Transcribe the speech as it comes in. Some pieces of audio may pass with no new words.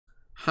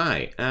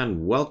Hi,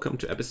 and welcome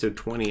to episode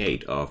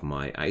 28 of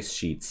my Ice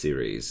Sheet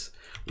series.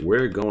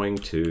 We're going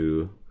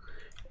to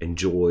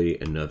enjoy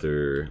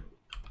another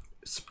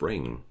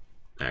spring.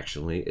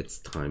 Actually, it's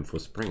time for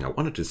spring. I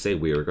wanted to say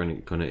we are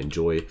going to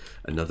enjoy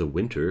another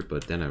winter,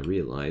 but then I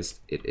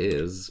realized it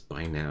is,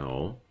 by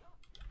now,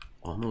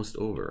 almost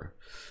over.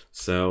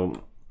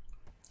 So,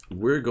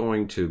 we're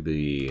going to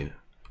be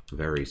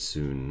very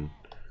soon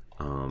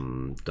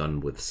done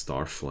with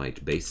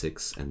Starflight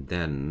basics, and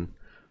then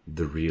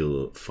the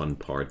real fun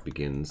part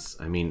begins.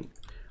 I mean,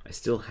 I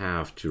still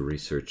have to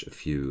research a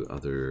few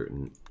other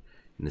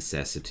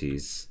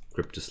necessities.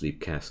 Cryptosleep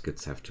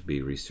caskets have to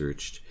be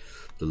researched.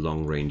 The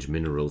long-range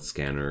mineral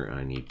scanner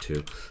I need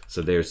to.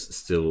 So there's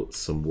still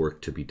some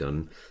work to be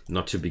done.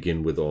 Not to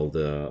begin with all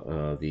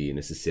the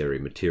necessary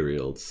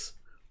materials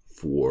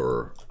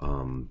for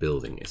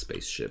building a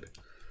spaceship.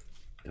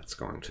 That's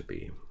going to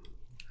be...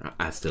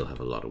 I still have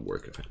a lot of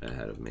work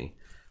ahead of me.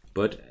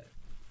 But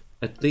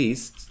at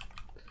least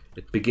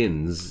it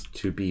begins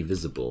to be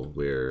visible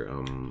where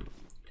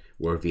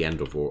the end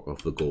of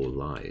the goal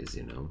lies,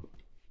 you know.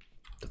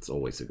 That's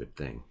always a good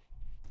thing.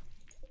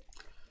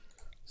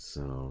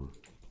 So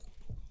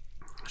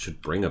I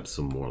should bring up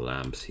some more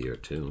lamps here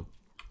too.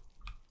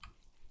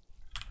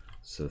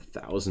 So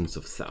thousands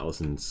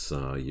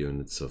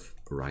units of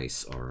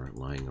rice are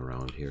lying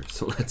around here.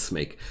 So let's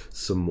make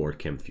some more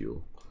chem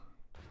fuel.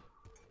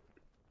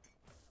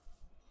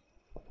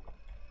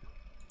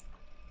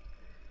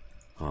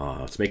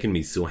 It's making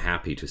me so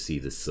happy to see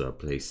this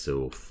place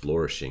so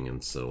flourishing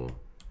and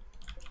so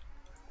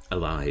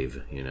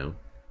alive, you know.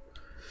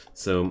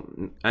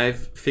 So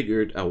I've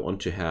figured I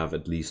want to have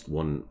at least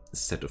one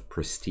set of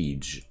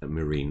prestige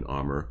marine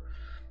armor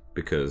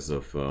because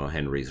of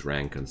Henry's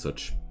rank and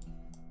such.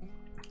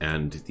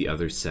 And the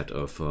other set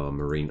of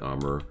marine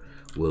armor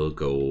will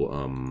go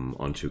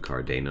onto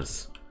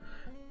Cardenas,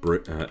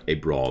 a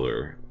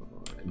brawler.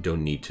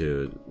 Don't need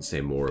to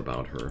say more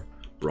about her.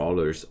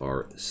 Brawlers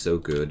are so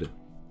good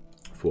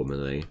for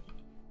melee,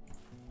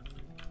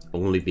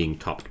 only being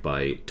topped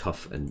by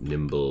tough and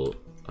nimble,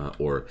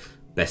 or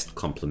best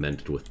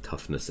complemented with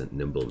toughness and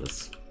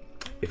nimbleness.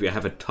 If you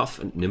have a tough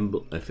and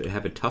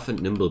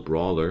nimble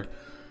brawler,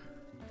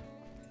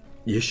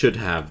 you should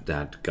have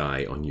that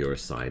guy on your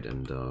side,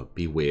 and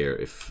beware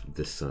if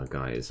this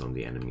guy is on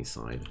the enemy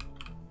side.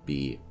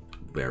 Be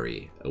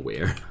very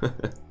aware. Well,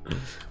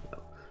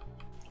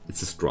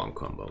 it's a strong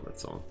combo,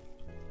 that's all.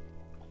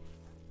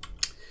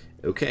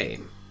 Okay.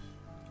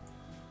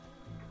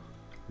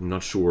 I'm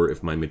not sure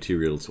if my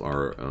materials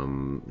are,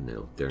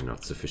 no, they're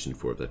not sufficient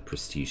for that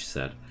prestige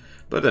set,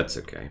 but that's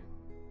okay.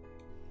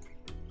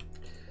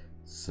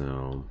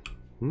 So,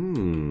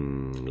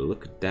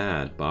 look at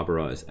that.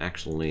 Barbara is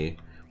actually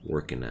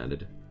working at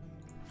it.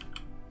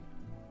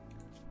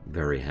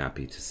 Very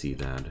happy to see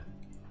that.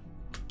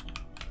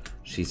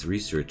 She's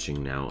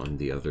researching now on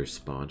the other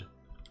spot.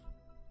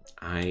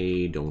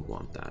 I don't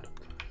want that.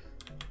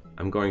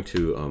 I'm going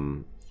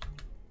to,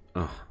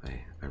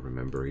 I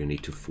remember, you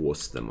need to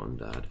force them on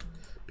that,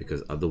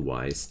 because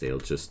otherwise they'll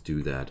just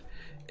do that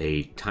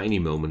a tiny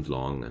moment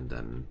long and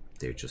then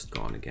they're just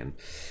gone again.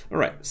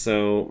 Alright,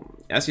 so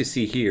as you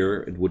see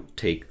here, it would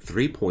take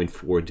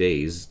 3.4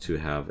 days to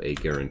have a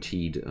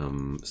guaranteed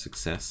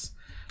success,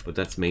 but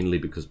that's mainly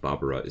because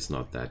Barbara is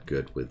not that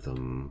good with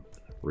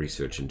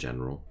research in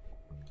general.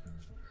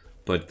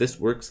 But this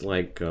works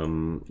like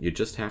you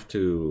just have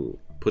to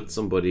put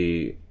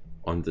somebody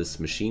on this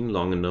machine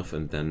long enough,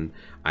 and then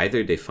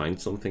either they find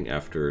something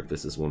after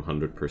this is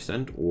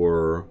 100%,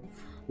 or,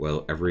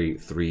 well, every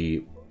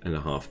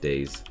 3.5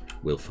 days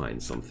we'll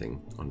find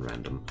something on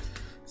random.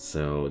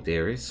 So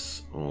there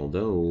is,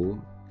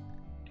 although,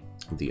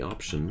 the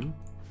option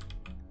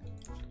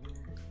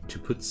to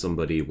put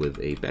somebody with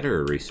a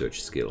better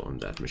research skill on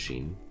that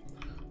machine.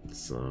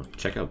 Let's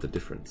check out the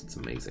difference. It's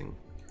amazing.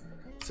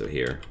 So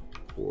here,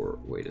 or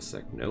wait a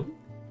sec, no?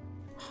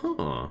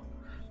 Huh.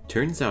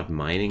 Turns out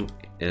mining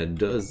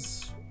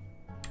does...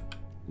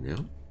 No?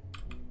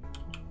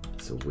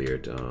 It's a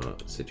weird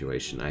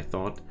situation. I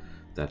thought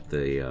that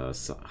the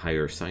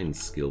higher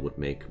science skill would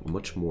make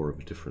much more of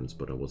a difference,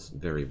 but I was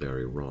very,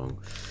 very wrong.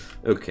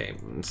 Okay,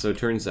 so it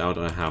turns out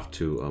I have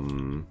to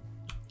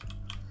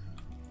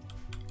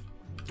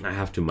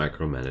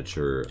micromanage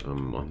her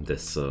on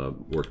this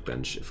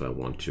workbench if I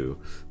want to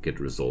get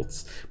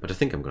results. But I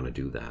think I'm gonna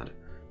do that,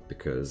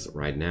 because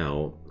right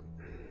now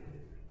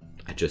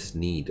I just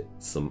need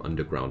some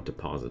underground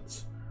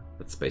deposits.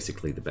 That's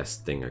basically the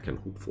best thing I can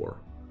hope for.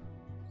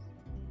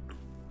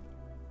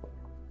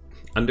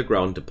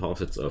 Underground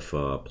deposits of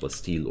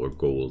plasteel or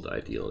gold,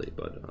 ideally,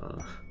 but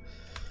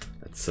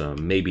that's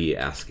maybe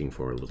asking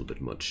for a little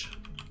bit much.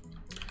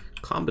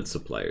 Combat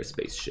supplier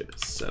spaceship.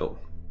 So,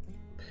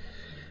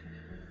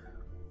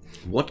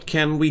 what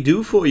can we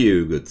do for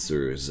you, good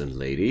sirs and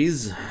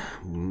ladies?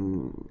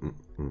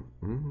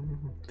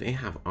 They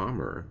have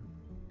armor.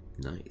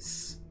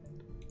 Nice.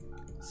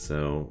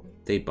 So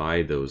they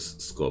buy those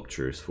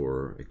sculptures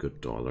for a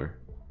good $1.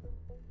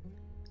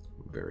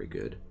 Very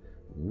good.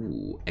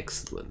 Ooh,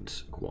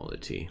 excellent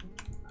quality.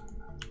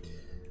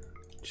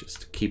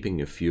 Just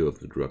keeping a few of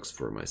the drugs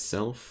for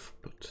myself,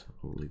 but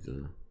only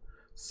the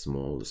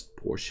smallest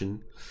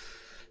portion.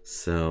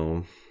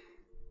 So,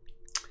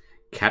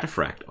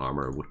 cataphract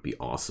armor would be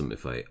awesome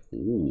if I...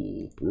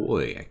 Oh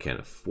boy, I can't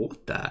afford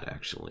that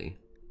actually.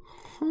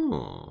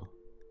 Huh.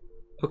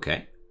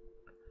 Okay.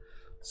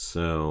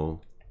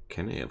 So,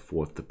 can I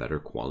afford the better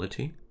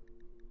quality?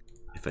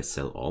 If I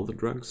sell all the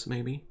drugs,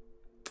 maybe?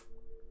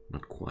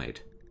 Not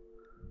quite.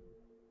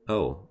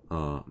 Oh,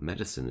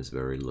 medicine is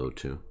very low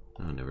too.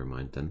 Oh, never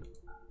mind then.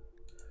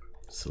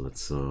 So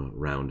let's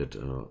round it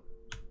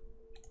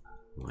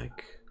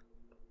like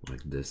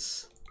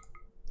this.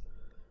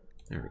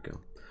 There we go.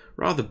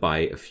 Rather buy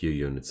a few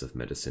units of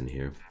medicine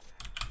here.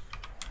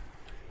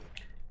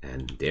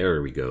 And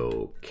there we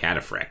go.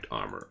 Cataphract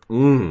armor.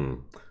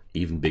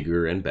 Even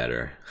bigger and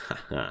better.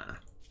 Haha.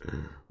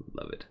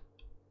 Love it.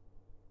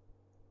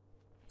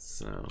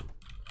 So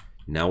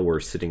now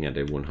we're sitting at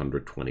a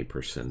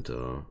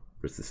 120%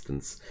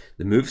 resistance.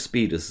 The move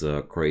speed is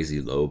crazy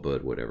low,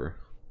 but whatever.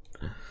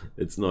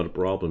 It's not a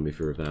problem if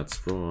you're that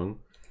strong.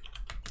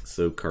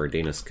 So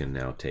Cardenas can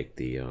now take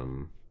the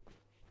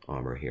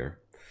armor here.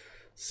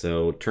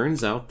 So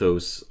turns out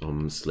those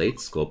slate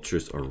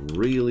sculptures are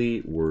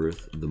really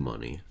worth the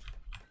money.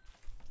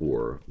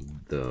 Or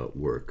the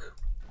work.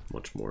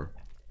 Much more.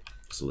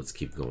 So let's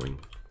keep going.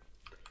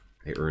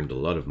 I earned a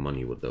lot of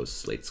money with those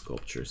slate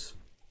sculptures.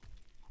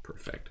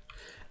 Perfect.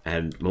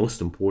 And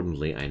most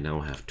importantly, I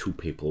now have 2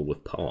 people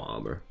with power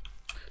armor.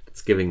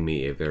 It's giving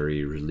me a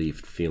very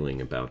relieved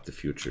feeling about the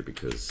future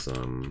because,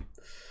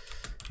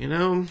 you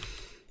know,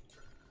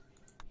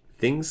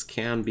 things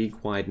can be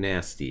quite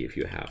nasty if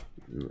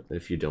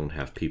you don't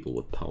have people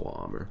with power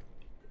armor.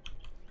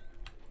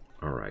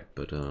 Alright,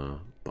 but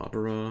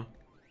Barbara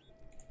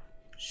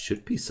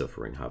should be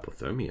suffering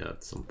hypothermia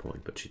at some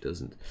point, but she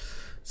doesn't.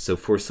 So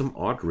for some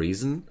odd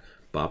reason,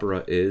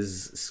 Barbara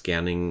is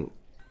scanning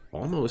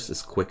almost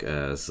as quick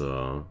as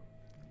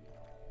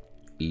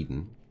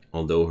Eden,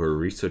 although her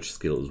research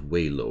skill is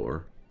way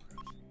lower.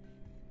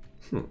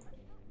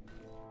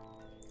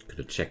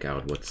 Gotta check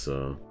out what's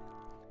the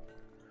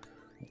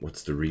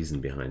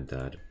reason behind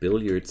that.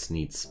 Billiards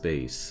need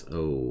space.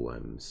 Oh,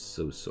 I'm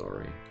so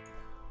sorry.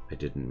 I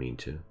didn't mean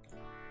to.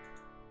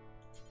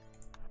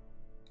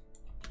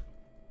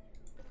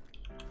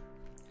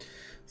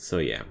 So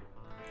yeah.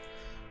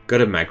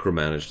 Gotta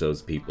micromanage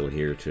those people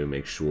here to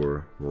make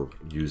sure we're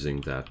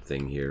using that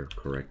thing here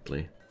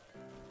correctly.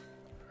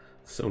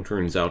 So it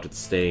turns out it's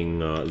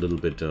staying a little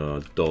bit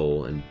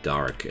dull and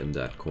dark in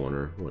that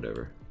corner,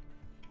 whatever.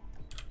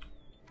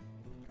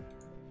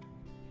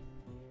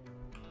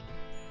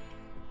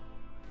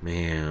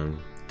 Man,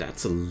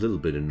 that's a little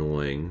bit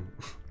annoying.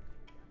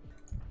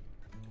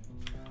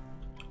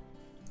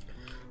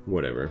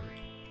 Whatever.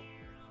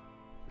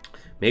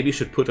 Maybe you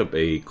should put up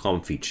a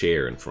comfy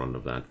chair in front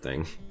of that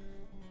thing.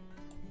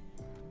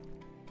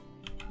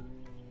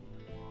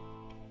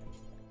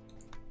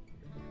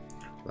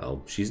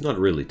 Well, she's not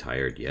really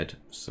tired yet,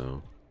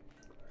 so...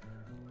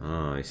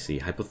 Ah, I see.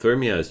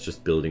 Hypothermia is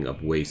just building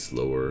up way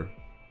slower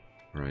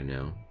right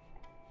now.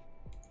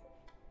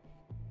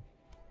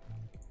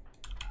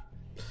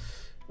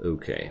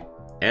 Okay.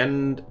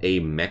 And a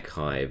mech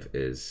hive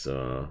is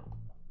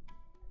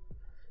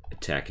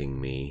attacking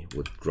me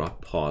with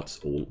drop pods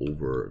all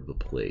over the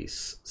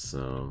place,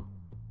 so...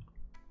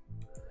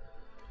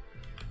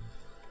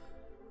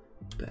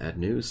 Bad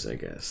news, I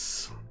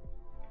guess.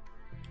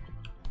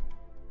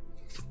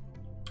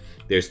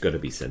 There's gotta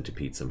be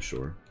centipedes, I'm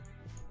sure.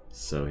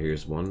 So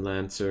here's one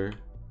Lancer.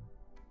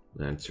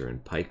 Lancer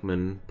and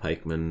Pikeman.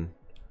 Pikeman.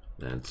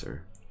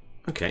 Lancer.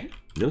 Okay,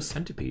 no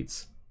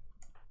centipedes.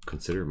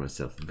 Consider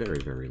myself very,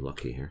 very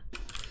lucky here.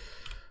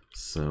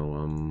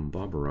 So,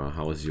 Barbara,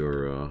 how is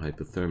your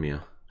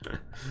hypothermia?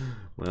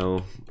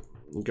 Well,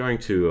 I'm going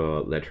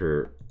to let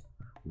her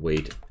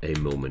wait a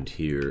moment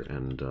here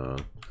and...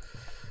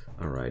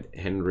 Alright,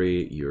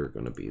 Henry, you're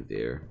gonna be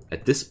there.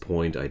 At this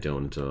point, I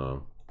don't...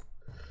 well,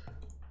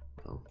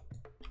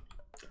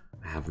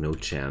 I have no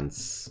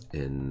chance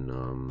in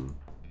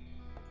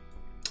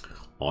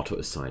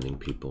auto-assigning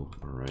people.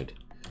 Alright.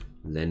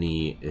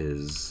 Lenny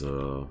is...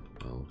 well...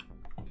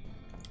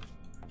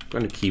 I'm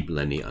going to keep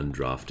Lenny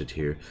undrafted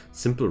here.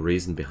 Simple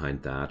reason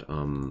behind that.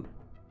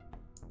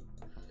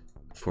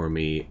 For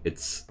me,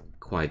 it's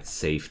quite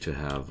safe to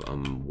have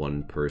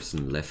one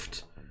person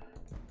left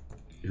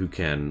who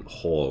can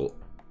haul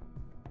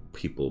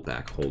people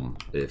back home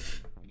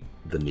if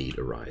the need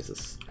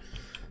arises.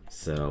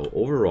 So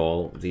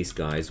overall, these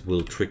guys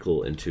will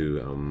trickle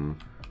into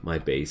my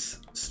base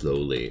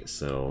slowly.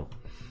 So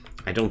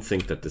I don't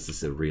think that this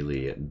is a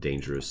really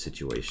dangerous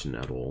situation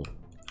at all.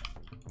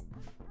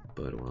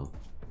 But well,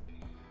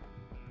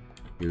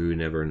 you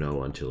never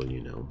know until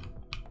you know.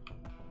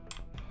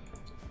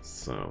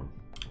 So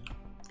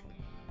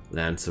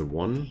Lancer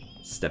 1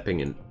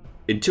 stepping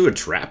into a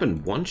trap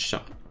in one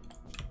shot.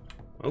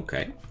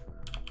 Okay.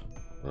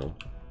 Well,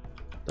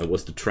 that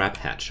was the trap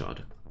headshot.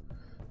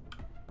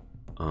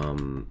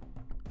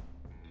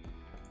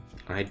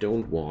 I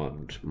don't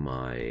want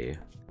my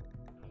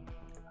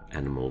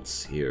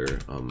animals here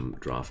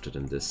drafted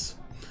in this.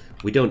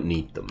 We don't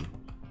need them.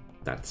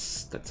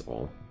 That's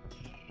all.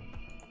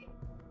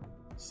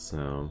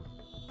 So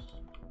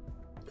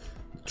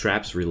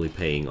trap's really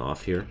paying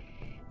off here.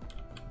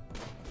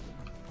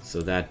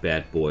 So that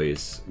bad boy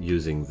is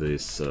using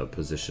this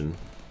position.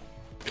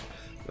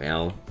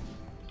 Well,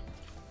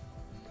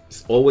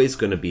 it's always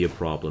gonna be a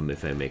problem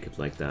if I make it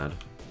like that.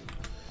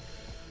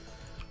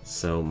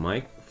 So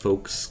my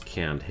folks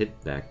can't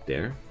hit back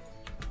there.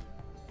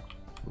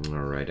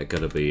 Alright, I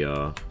gotta be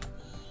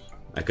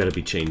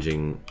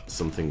changing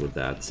something with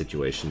that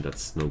situation.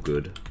 That's no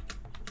good.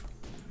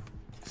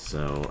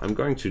 So I'm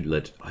going to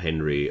let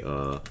Henry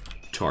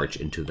charge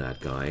into that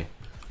guy,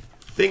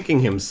 thinking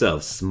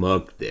himself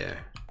smug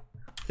there,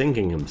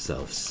 thinking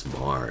himself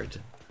smart,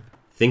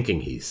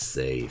 thinking he's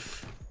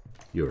safe.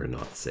 You're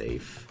not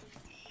safe.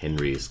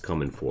 Henry is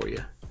coming for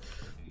you.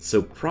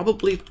 So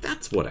probably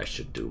that's what I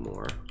should do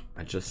more.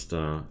 I just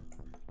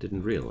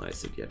didn't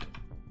realize it yet.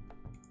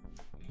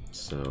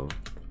 So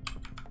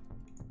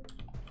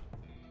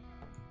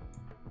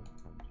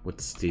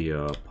what's the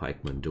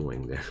pikeman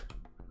doing there?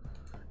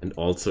 And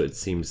also it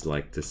seems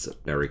like this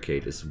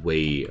barricade is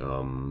way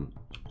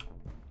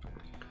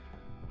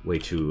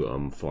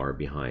too far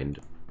behind.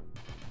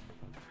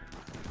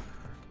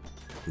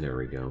 There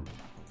we go.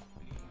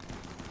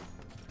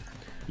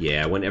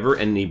 Yeah, whenever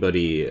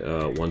anybody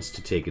wants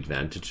to take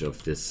advantage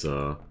of this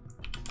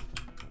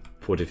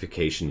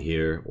fortification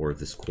here, or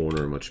this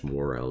corner much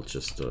more, I'll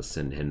just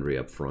send Henry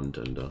up front,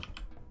 and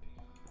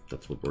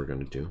that's what we're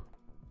gonna do.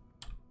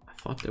 I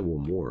thought there were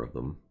more of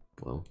them.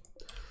 Well,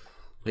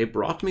 they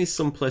brought me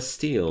some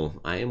plasteel.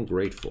 I am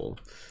grateful.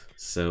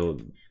 So,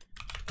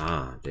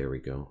 there we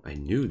go. I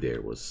knew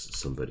there was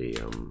somebody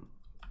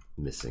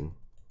missing.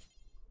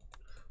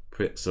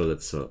 So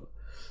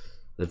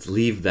let's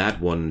leave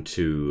that one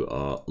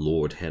to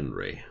Lord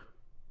Henry.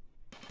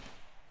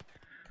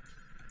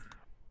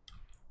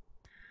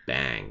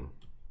 Bang.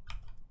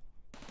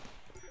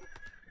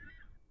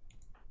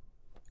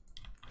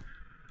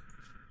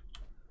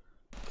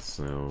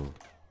 So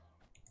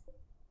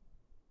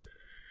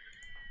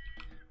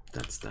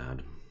that's that.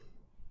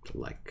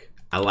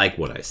 I like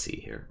what I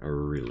see here. I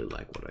really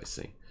like what I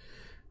see.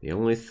 The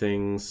only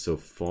thing so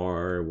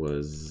far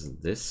was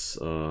this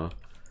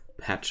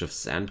patch of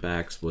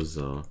sandbags was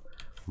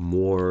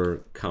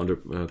more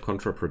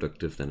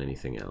counterproductive than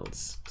anything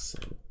else. So,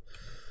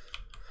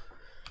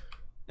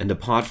 and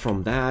apart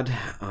from that,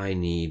 I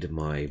need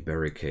my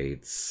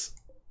barricades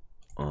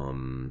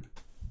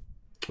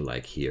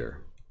like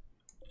here,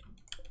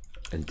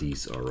 and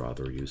these are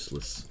rather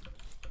useless.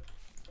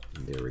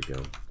 And there we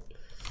go.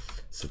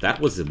 So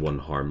that was the one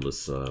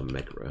harmless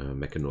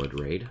mechanoid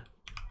raid.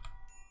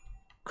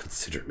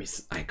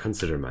 I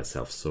consider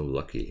myself so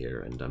lucky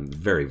here, and I'm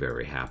very,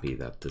 very happy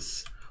that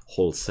this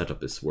whole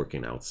setup is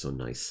working out so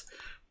nice.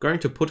 I'm going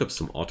to put up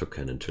some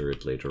autocannon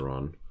turret later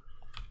on.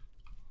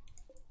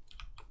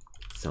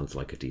 Sounds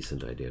like a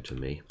decent idea to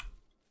me.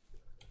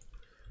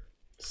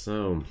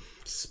 So,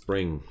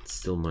 spring,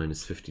 still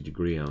minus 50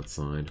 degrees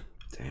outside.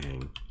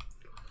 Dang.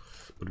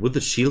 But with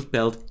the shield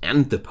belt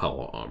and the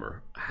power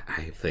armor,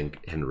 I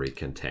think Henry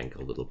can tank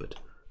a little bit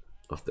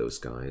of those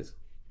guys.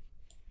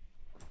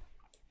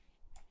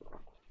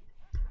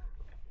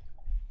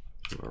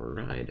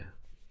 Alright.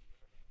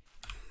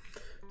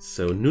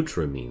 So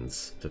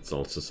nutramines, that's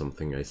also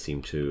something I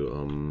seem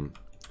to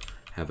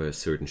have a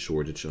certain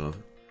shortage of.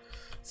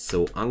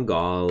 So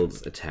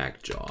Angal's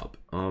attack job.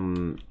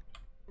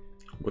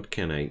 What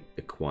can I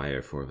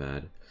acquire for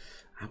that?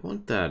 I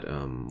want that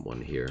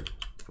one here.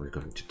 We're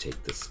going to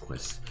take this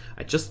quest.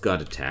 I just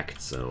got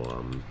attacked, so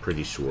I'm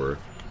pretty sure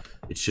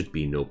it should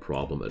be no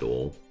problem at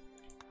all.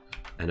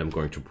 And I'm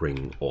going to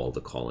bring all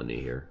the colony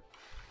here.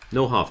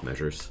 No half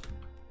measures.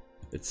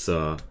 It's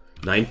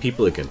 9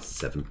 people against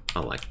 7.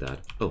 I like that.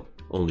 Oh,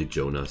 only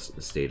Jonas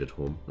stayed at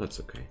home. That's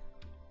okay.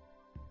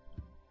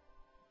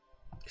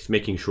 He's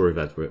making sure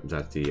that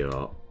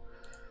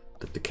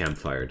the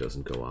campfire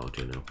doesn't go out,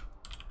 you know.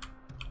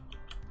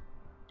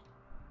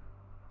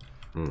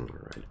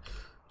 Alright.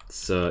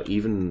 It's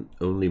even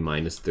only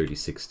minus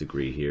 36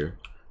 degrees here.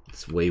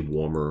 It's way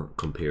warmer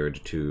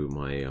compared to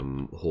my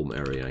home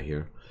area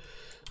here.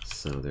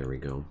 So there we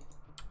go.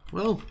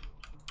 Well,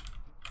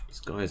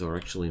 these guys are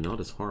actually not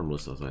as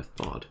harmless as I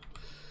thought.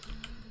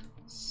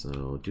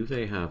 So do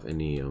they have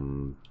any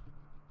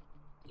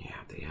yeah,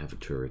 they have a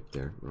turret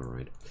there.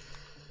 Alright.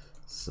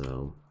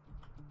 So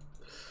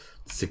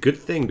it's a good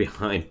thing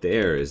behind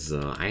there is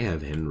I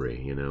have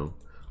Henry, you know.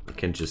 I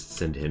can just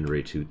send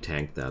Henry to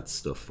tank that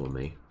stuff for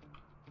me.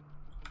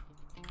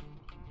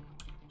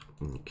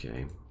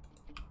 Okay.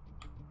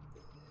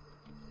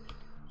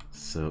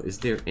 So is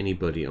there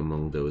anybody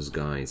among those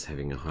guys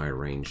having a high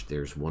range?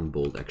 There's one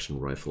bolt action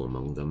rifle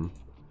among them.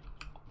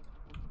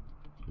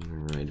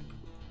 Alright.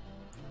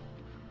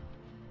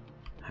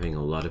 Having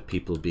a lot of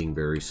people being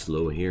very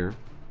slow here.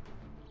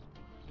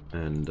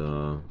 And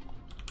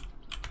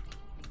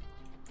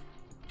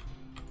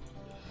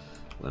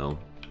well,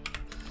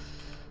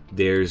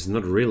 there's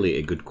not really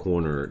a good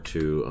corner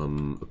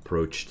to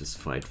approach this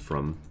fight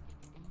from.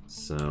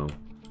 So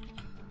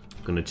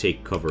I'm gonna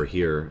take cover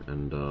here,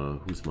 and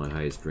who's my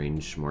highest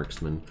range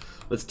marksman?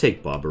 Let's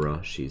take Barbara.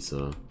 She's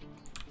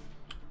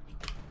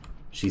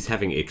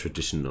having a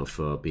tradition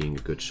of being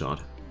a good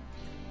shot.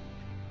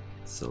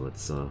 So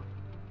let's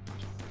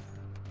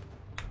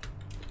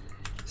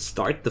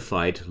start the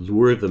fight,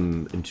 lure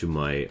them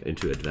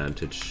into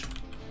advantage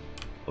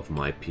of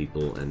my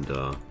people,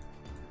 and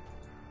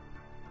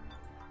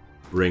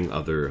bring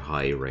other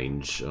high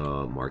range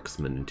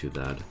marksmen into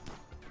that.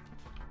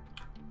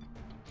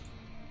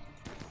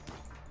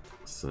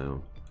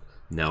 So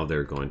now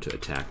they're going to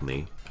attack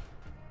me.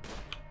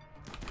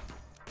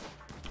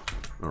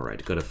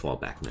 Alright, gotta fall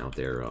back now.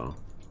 They're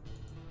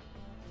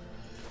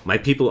my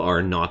people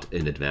are not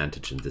an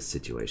advantage in this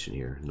situation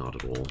here, not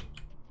at all.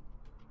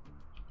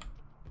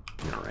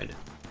 Alright.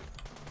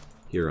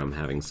 Here I'm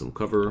having some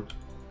cover.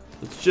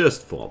 Let's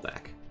just fall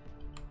back.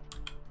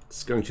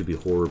 It's going to be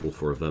horrible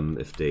for them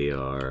if they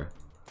are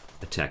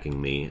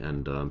attacking me,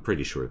 and I'm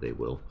pretty sure they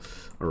will.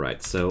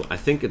 Alright, so I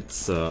think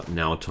it's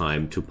now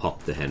time to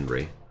pop the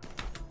Henry.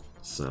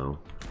 So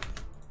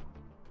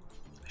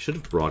I should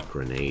have brought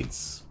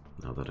grenades,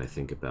 now that I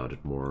think about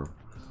it more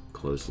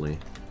closely.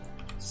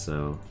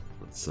 So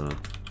let's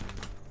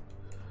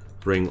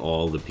bring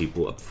all the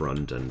people up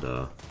front and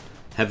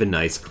have a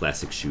nice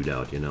classic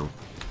shootout, you know.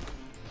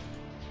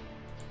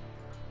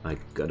 I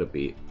gotta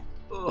be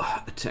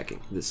attacking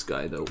this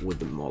guy though with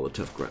the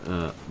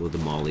Molotov, with the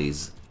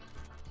mollies.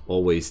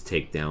 Always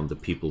take down the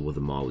people with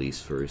the mollies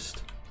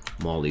first.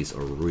 Mollies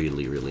are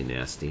really, really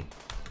nasty,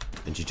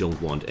 and you don't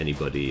want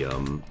anybody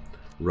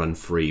run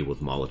free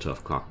with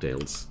Molotov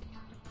cocktails.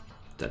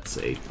 That's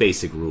a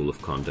basic rule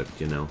of conduct,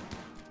 you know.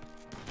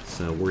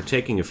 So we're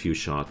taking a few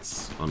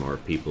shots on our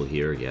people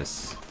here,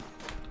 yes,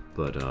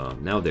 but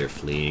now they're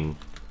fleeing.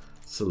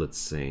 So let's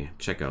see,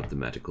 check out the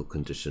medical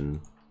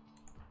condition.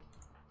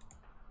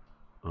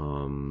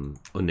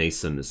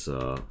 Onason is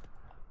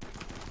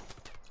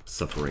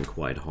suffering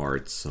quite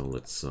hard, so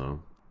let's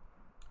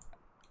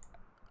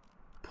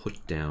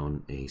put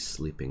down a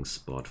sleeping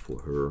spot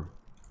for her.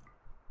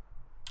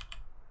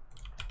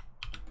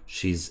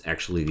 She's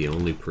actually the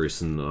only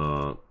person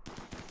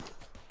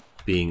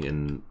being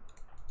in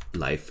a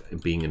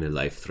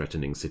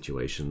life-threatening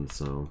situation,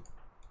 so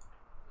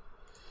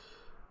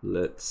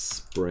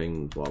let's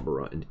bring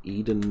Barbara and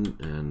Eden,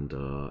 and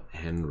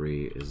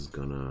Henry is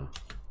gonna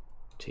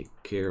take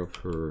care of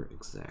her.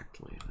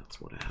 Exactly, that's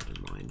what I had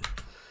in mind.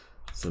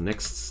 So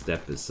next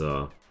step is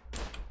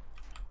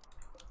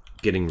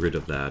getting rid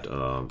of that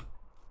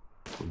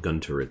gun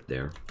turret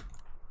there.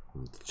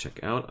 Let's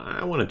check out.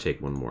 I want to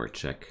take one more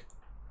check.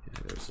 Yeah,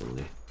 there's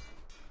only...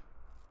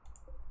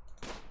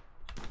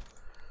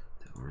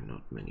 There are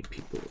not many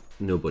people.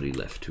 Nobody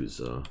left who's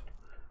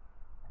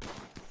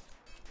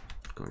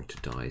going to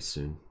die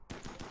soon.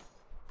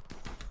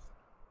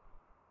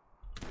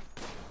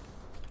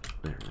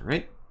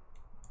 Alright.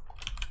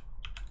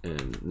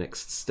 And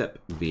next step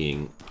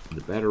being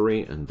the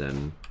battery, and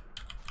then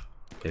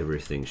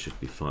everything should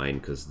be fine,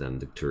 because then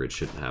the turret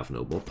should have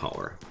no more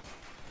power.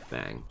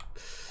 Bang.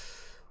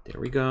 There,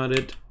 we got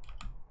it.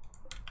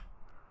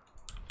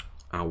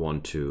 I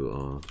want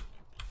to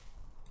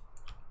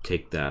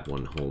take that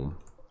one home.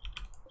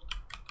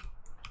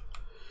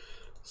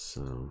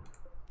 So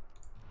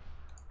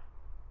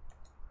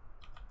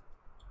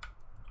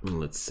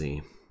let's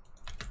see.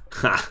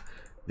 Ha!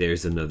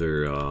 There's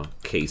another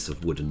case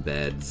of wooden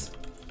beds.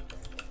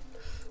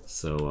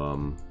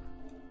 So,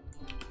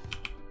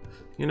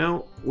 you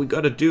know, we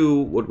gotta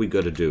do what we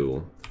gotta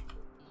do.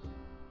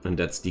 And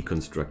that's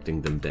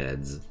deconstructing them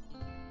beds.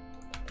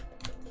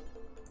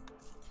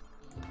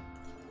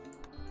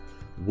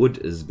 Wood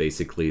is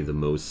basically the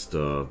most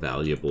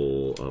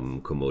valuable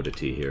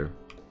commodity here.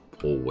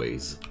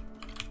 Always.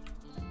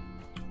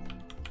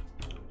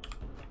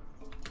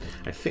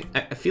 I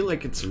feel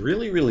like it's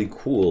really, really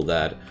cool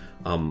that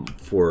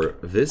for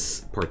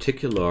this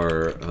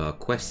particular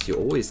quest, you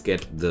always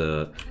get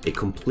a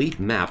complete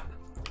map,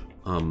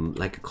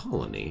 like a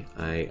colony.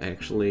 I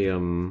actually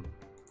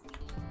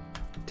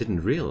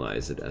didn't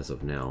realize it as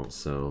of now,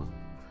 so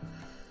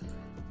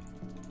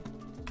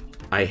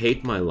I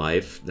hate my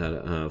life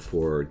that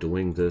for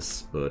doing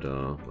this, but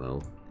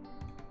well,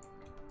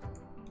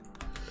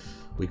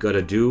 we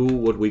gotta do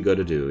what we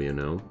gotta do, you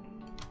know.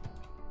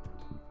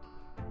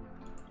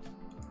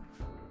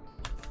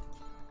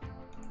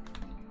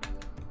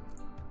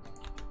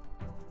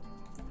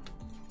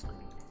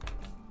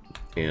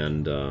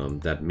 And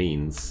that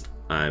means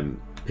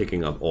I'm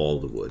picking up all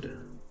the wood.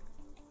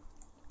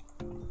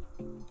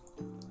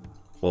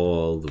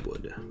 All the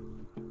wood.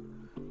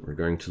 We're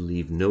going to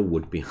leave no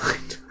wood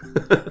behind.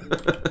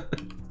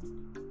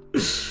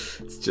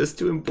 It's just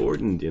too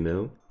important, you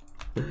know?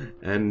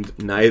 And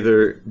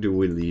neither do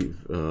we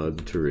leave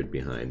the turret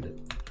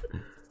behind.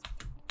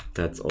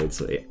 That's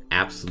also an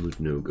absolute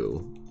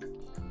no-go.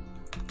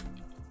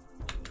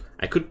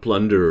 I could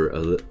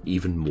plunder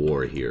even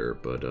more here,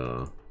 but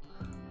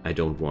I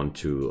don't want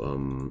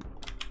to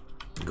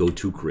go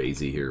too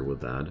crazy here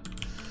with that.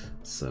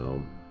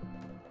 So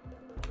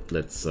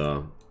let's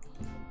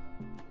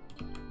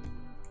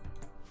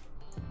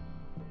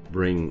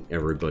bring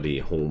everybody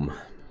home.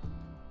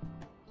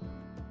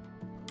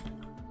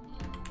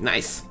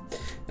 Nice.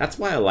 That's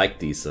why I like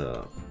these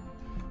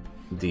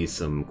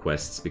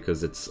quests,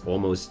 because it's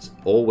almost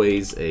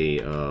always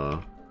a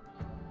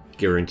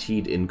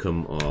guaranteed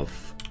income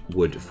of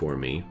wood for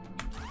me.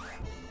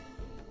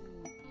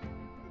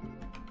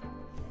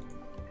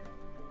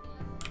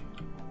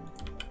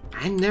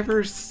 I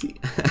never see...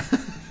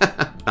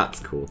 That's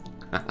cool.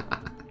 I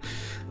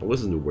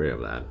wasn't aware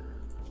of that.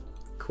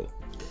 Cool.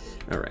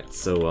 Alright,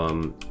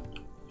 so,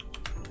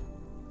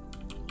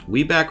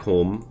 we back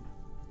home.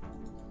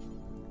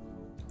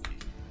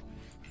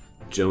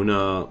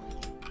 Jonah...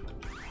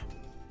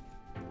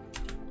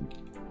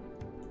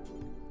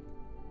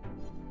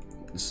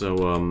 So,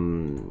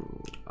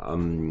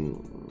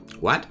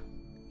 what?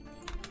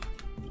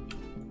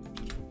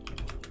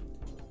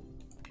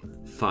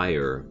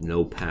 Fire,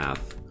 no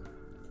path.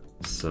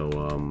 So,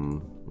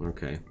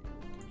 okay.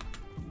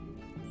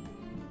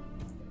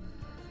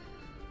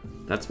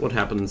 That's what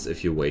happens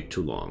if you wait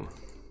too long.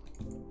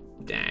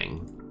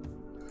 Dang.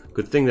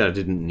 Good thing that I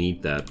didn't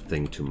need that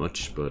thing too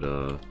much, but,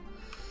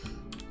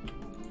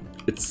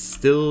 it's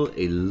still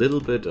a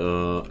little bit,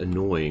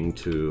 annoying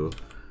to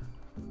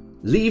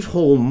leave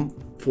home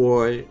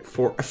for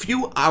a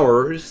few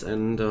hours,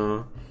 and,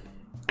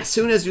 as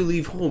soon as you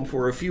leave home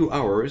for a few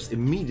hours,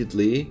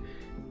 immediately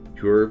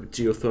your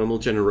geothermal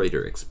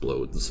generator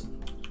explodes.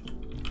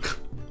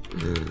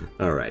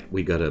 Alright,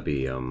 we gotta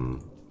be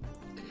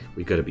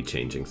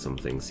changing some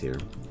things here.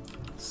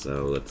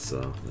 So let's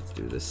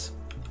do this.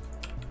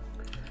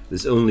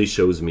 This only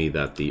shows me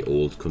that the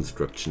old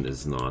construction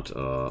is not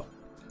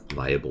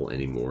viable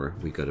anymore.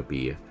 We gotta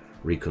be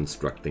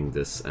reconstructing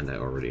this, and I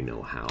already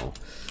know how.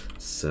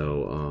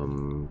 So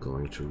I'm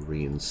going to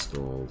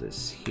reinstall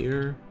this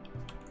here.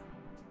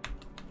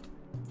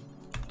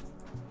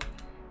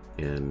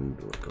 And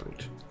we're going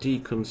to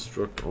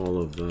deconstruct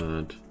all of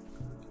that.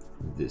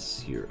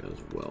 This here as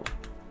well.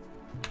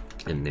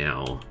 And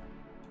now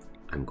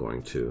I'm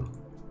going to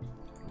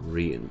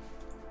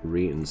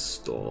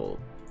reinstall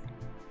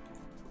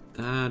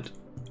that.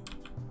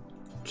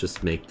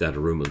 Just make that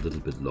room a little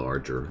bit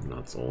larger, and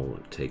that's all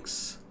it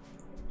takes.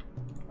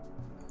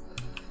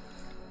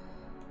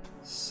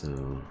 So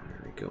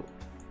there we go.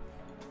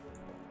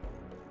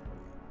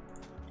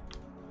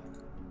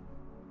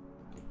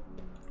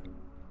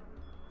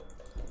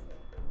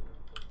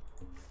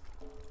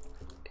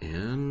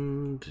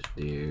 And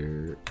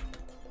there,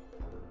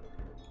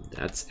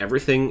 that's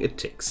everything it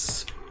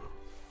takes.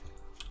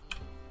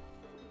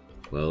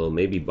 Well,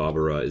 maybe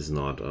Barbara is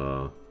not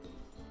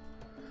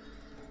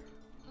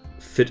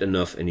fit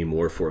enough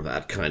anymore for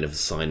that kind of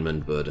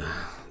assignment, but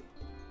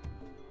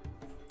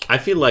I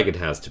feel like it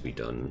has to be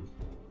done.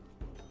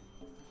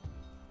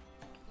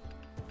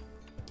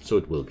 So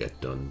it will get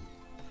done.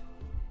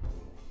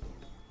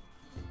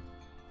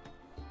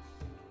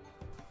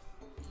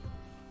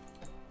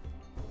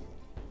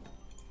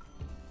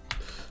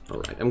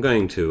 Alright, I'm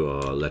going to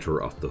let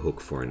her off the hook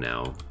for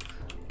now.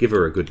 Give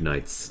her a good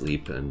night's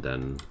sleep, and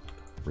then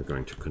we're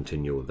going to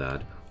continue with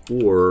that.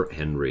 Or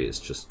Henry is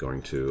just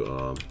going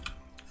to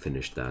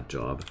finish that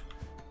job.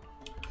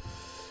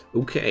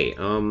 Okay,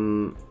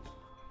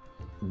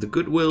 the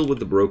goodwill with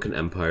the Broken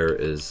Empire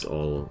is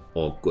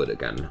all good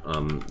again.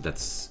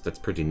 That's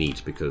pretty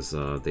neat, because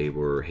they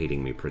were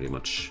hating me pretty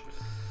much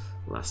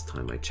last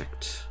time I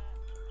checked.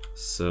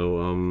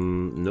 So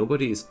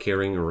nobody is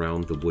carrying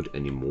around the wood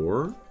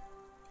anymore.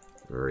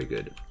 Very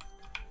good.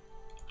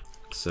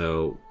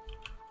 So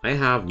I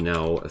have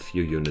now a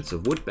few units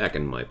of wood back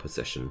in my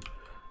possession.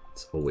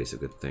 It's always a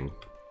good thing.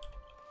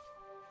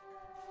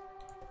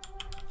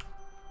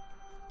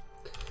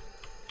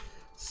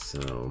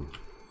 So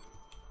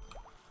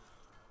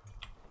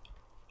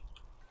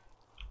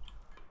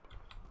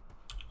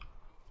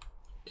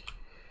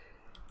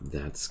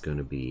that's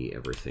gonna be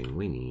everything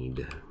we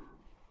need.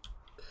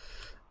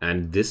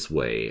 And this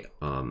way,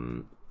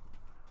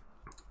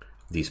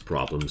 these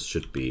problems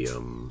should be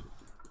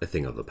a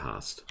thing of the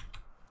past.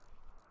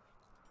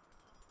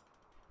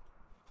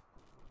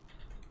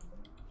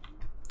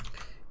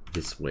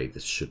 This way,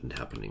 this shouldn't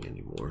happening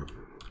anymore.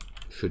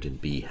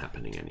 Shouldn't be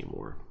happening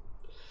anymore.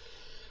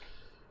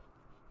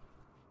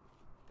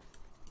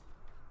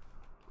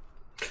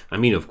 I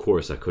mean, of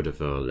course, I could have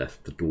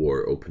left the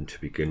door open to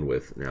begin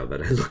with. Now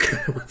that I look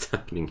at what's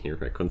happening here,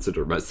 I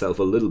consider myself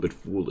a little bit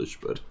foolish,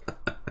 but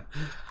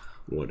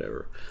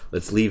whatever.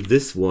 Let's leave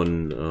this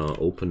one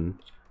open,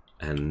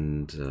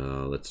 and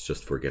let's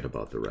just forget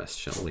about the rest,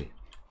 shall we?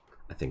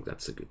 I think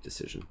that's a good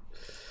decision.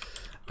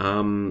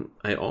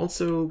 I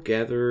also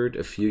gathered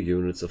a few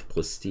units of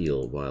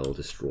plasteel while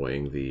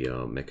destroying the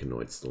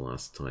mechanoids the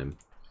last time.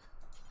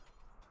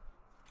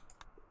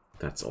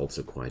 That's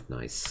also quite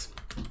nice.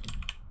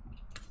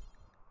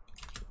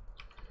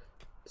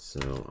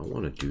 So I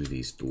want to do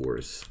these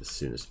doors as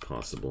soon as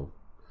possible.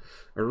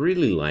 I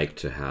really like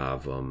to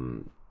have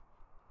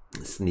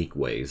sneak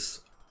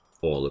ways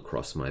all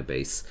across my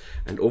base.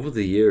 And over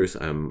the years,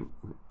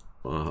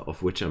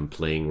 of which I'm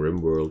playing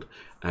Rimworld,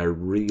 I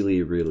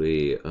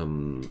really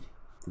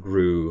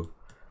grew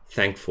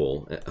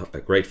thankful,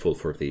 grateful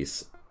for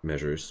these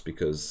measures,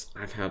 because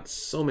I've had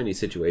so many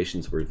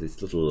situations where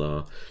these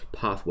little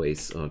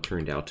pathways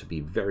turned out to be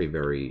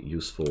very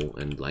useful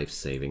and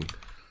life-saving.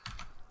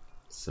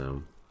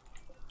 So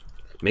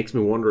makes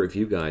me wonder if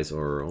you guys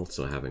are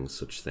also having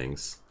such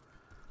things.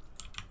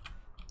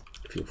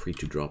 Feel free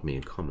to drop me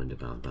a comment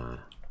about that.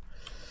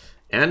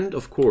 And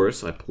of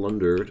course I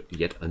plundered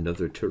yet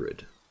another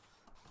turret.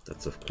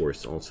 That's of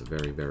course also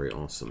very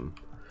awesome.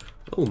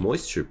 Oh,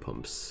 moisture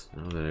pumps.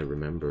 Now that I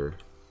remember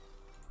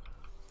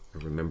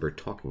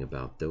talking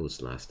about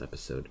those last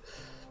episode.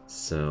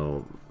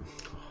 So,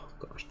 oh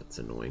gosh, that's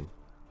annoying.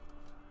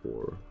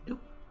 Or, no,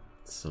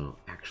 it's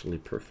actually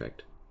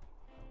perfect.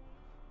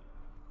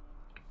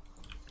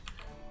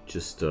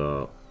 Just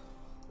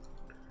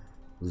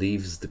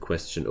leaves the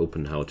question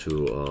open how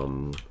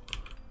to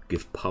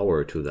give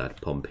power to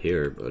that pump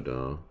here, but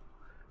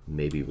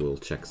maybe we'll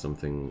check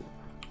something,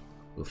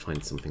 we'll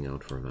find something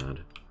out for that.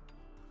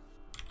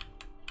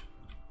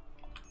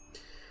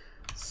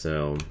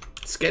 So,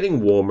 it's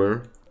getting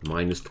warmer,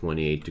 minus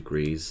 28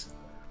 degrees,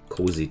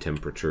 cozy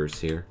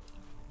temperatures here.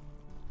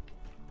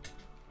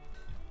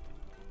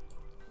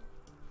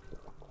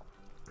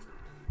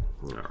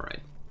 Alright.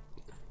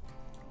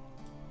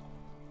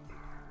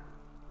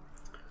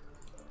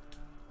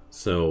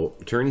 So,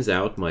 it turns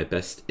out my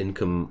best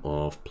income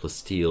of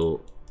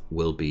plasteel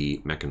will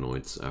be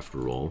mechanoids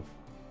after all.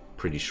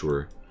 Pretty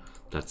sure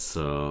that's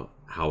how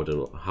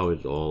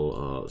it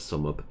all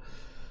sum up.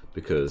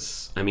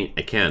 Because, I mean,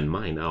 I can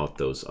mine out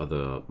those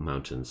other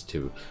mountains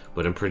too,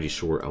 but I'm pretty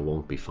sure I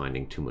won't be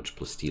finding too much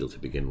plasteel to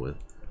begin with.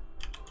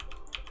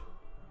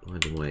 By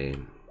the way,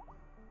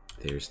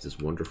 there's this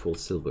wonderful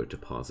silver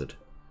deposit,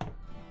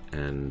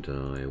 and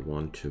I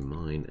want to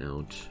mine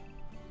out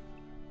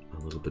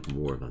a little bit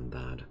more than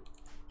that.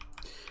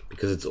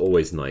 Because it's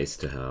always nice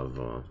to have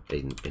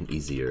an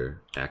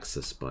easier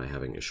access by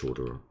having a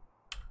shorter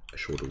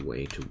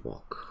way to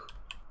walk.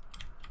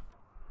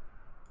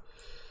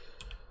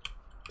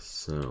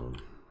 So,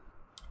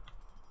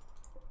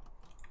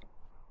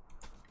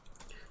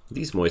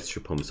 these moisture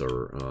pumps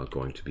are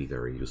going to be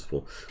very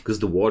useful, because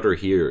the water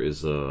here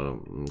is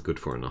good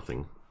for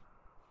nothing.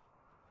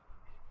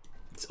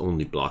 It's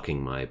only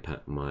blocking my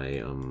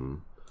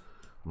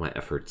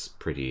efforts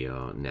pretty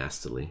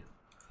nastily.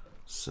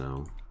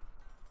 So,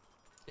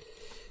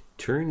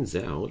 turns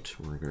out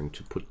we're going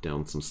to put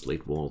down some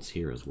slate walls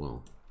here as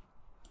well.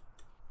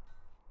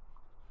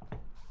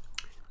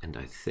 And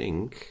I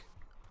think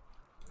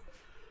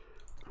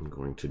I'm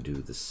going to do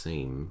the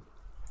same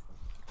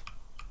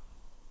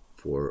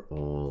for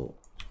all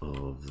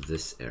of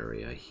this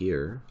area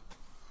here.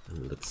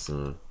 And let's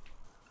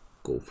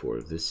go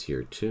for this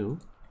here too.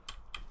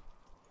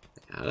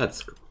 Yeah,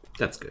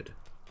 that's good.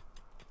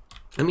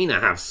 I mean, I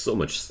have so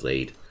much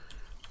slate.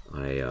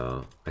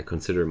 I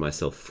consider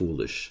myself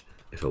foolish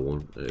if I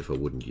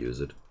wouldn't use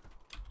it.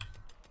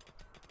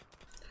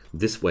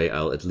 This way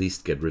I'll at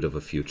least get rid of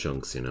a few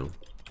chunks, you know.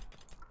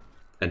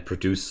 And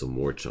produce some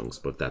more chunks,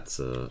 but that's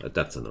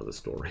another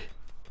story.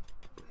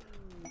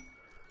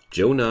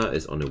 Jonah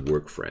is on a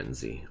work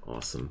frenzy.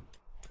 Awesome.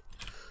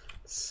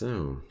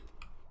 So,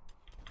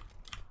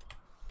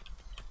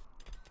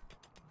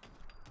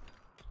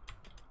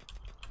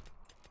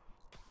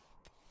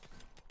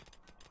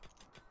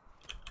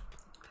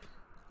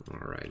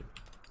 all right.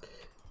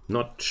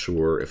 Not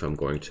sure if I'm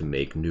going to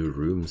make new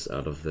rooms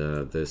out of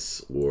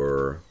this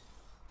or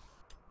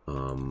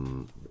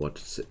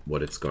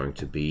what it's going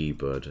to be,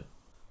 but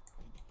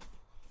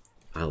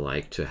I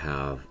like to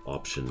have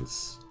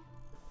options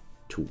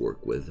to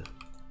work with.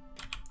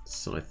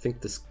 So I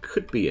think this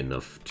could be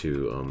enough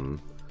to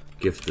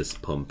give this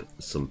pump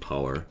some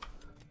power.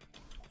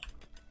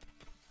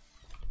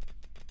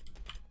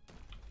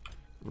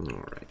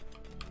 Alright.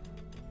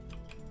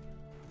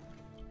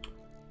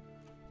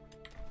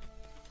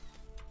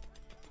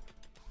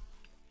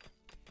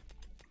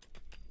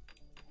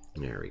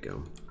 There we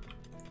go.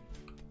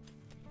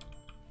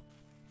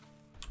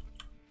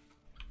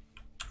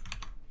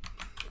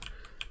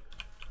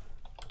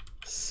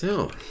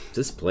 So,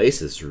 this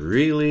place is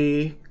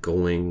really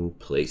going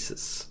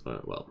places.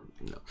 Well,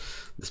 no,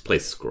 this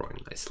place is growing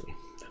nicely.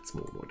 That's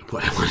more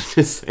what I wanted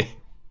to say.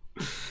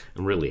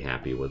 I'm really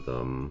happy with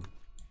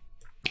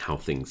how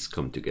things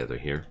come together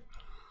here.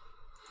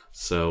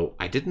 So,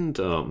 I didn't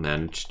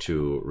manage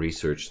to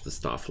research the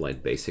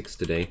Starflight basics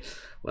today.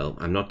 Well,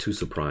 I'm not too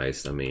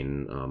surprised. I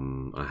mean,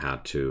 I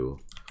had to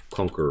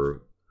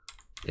conquer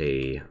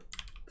a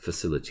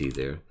facility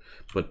there.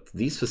 But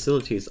these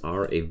facilities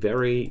are a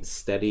very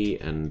steady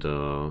and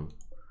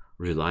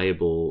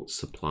reliable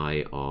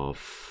supply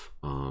of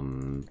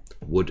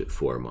wood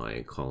for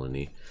my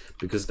colony.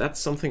 Because that's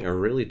something I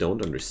really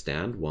don't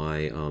understand,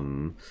 why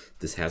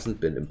this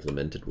hasn't been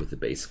implemented with the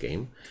base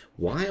game.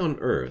 Why on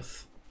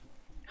earth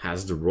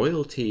has the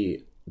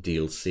royalty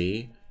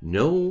DLC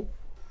no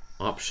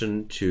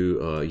option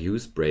to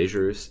use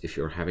braziers if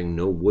you're having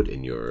no wood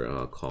in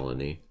your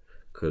colony,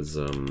 because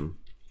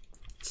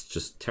it's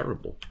just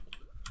terrible.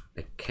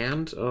 I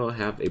can't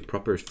have a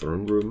proper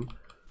throne room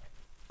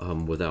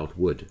without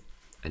wood,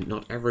 and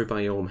not every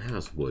biome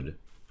has wood.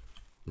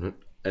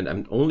 And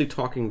I'm only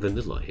talking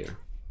vanilla here.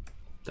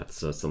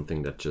 That's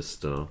something that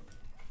just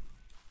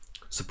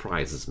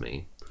surprises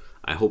me.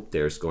 I hope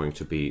there's going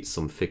to be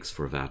some fix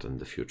for that in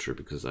the future,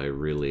 because I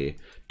really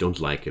don't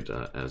like it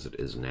as it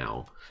is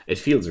now. It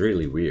feels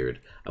really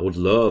weird. I would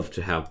love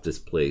to have this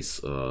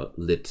place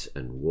lit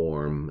and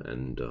warm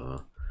and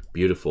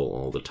beautiful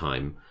all the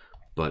time,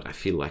 but I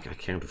feel like I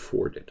can't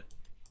afford it.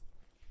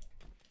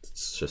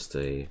 It's just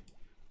it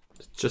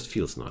just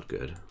feels not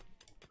good.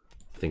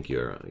 I think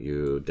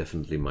you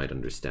definitely might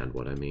understand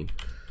what I mean.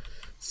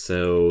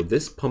 So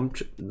this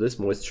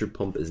moisture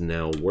pump is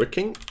now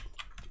working.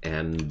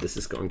 And this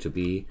is going to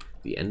be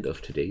the end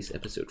of today's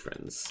episode,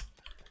 friends.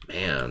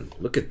 Man,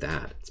 look at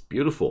that. It's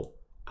beautiful.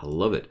 I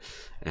love it.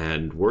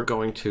 And we're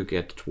going to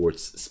get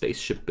towards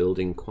spaceship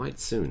building quite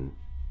soon.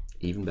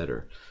 Even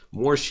better.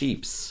 More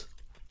sheeps.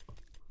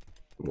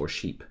 More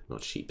sheep,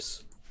 not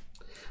sheeps.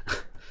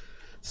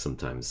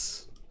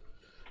 Sometimes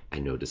I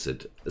notice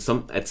it.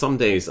 At some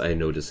days I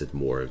notice it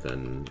more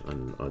than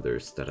on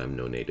others that I'm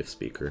no native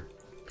speaker.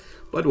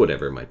 But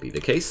whatever might be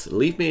the case,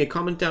 leave me a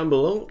comment down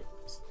below.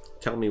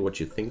 Tell me what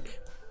you think.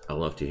 I'd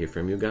love to hear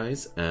from you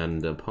guys.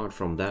 And apart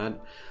from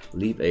that,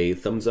 leave a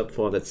thumbs up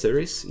for that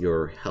series.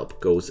 Your help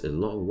goes a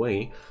long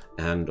way.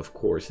 And of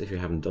course, if you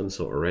haven't done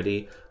so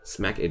already,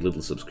 smack a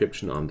little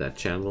subscription on that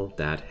channel.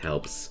 That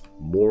helps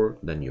more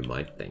than you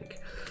might think.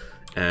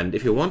 And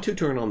if you want to,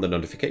 turn on the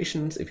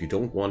notifications. If you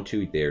don't want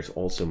to, there's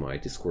also my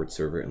Discord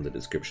server in the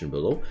description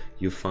below.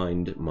 You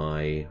find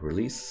my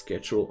release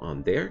schedule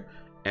on there.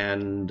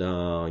 And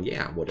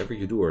yeah, whatever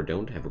you do or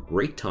don't, have a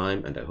great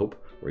time, and I hope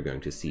we're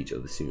going to see each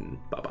other soon.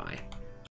 Bye-bye.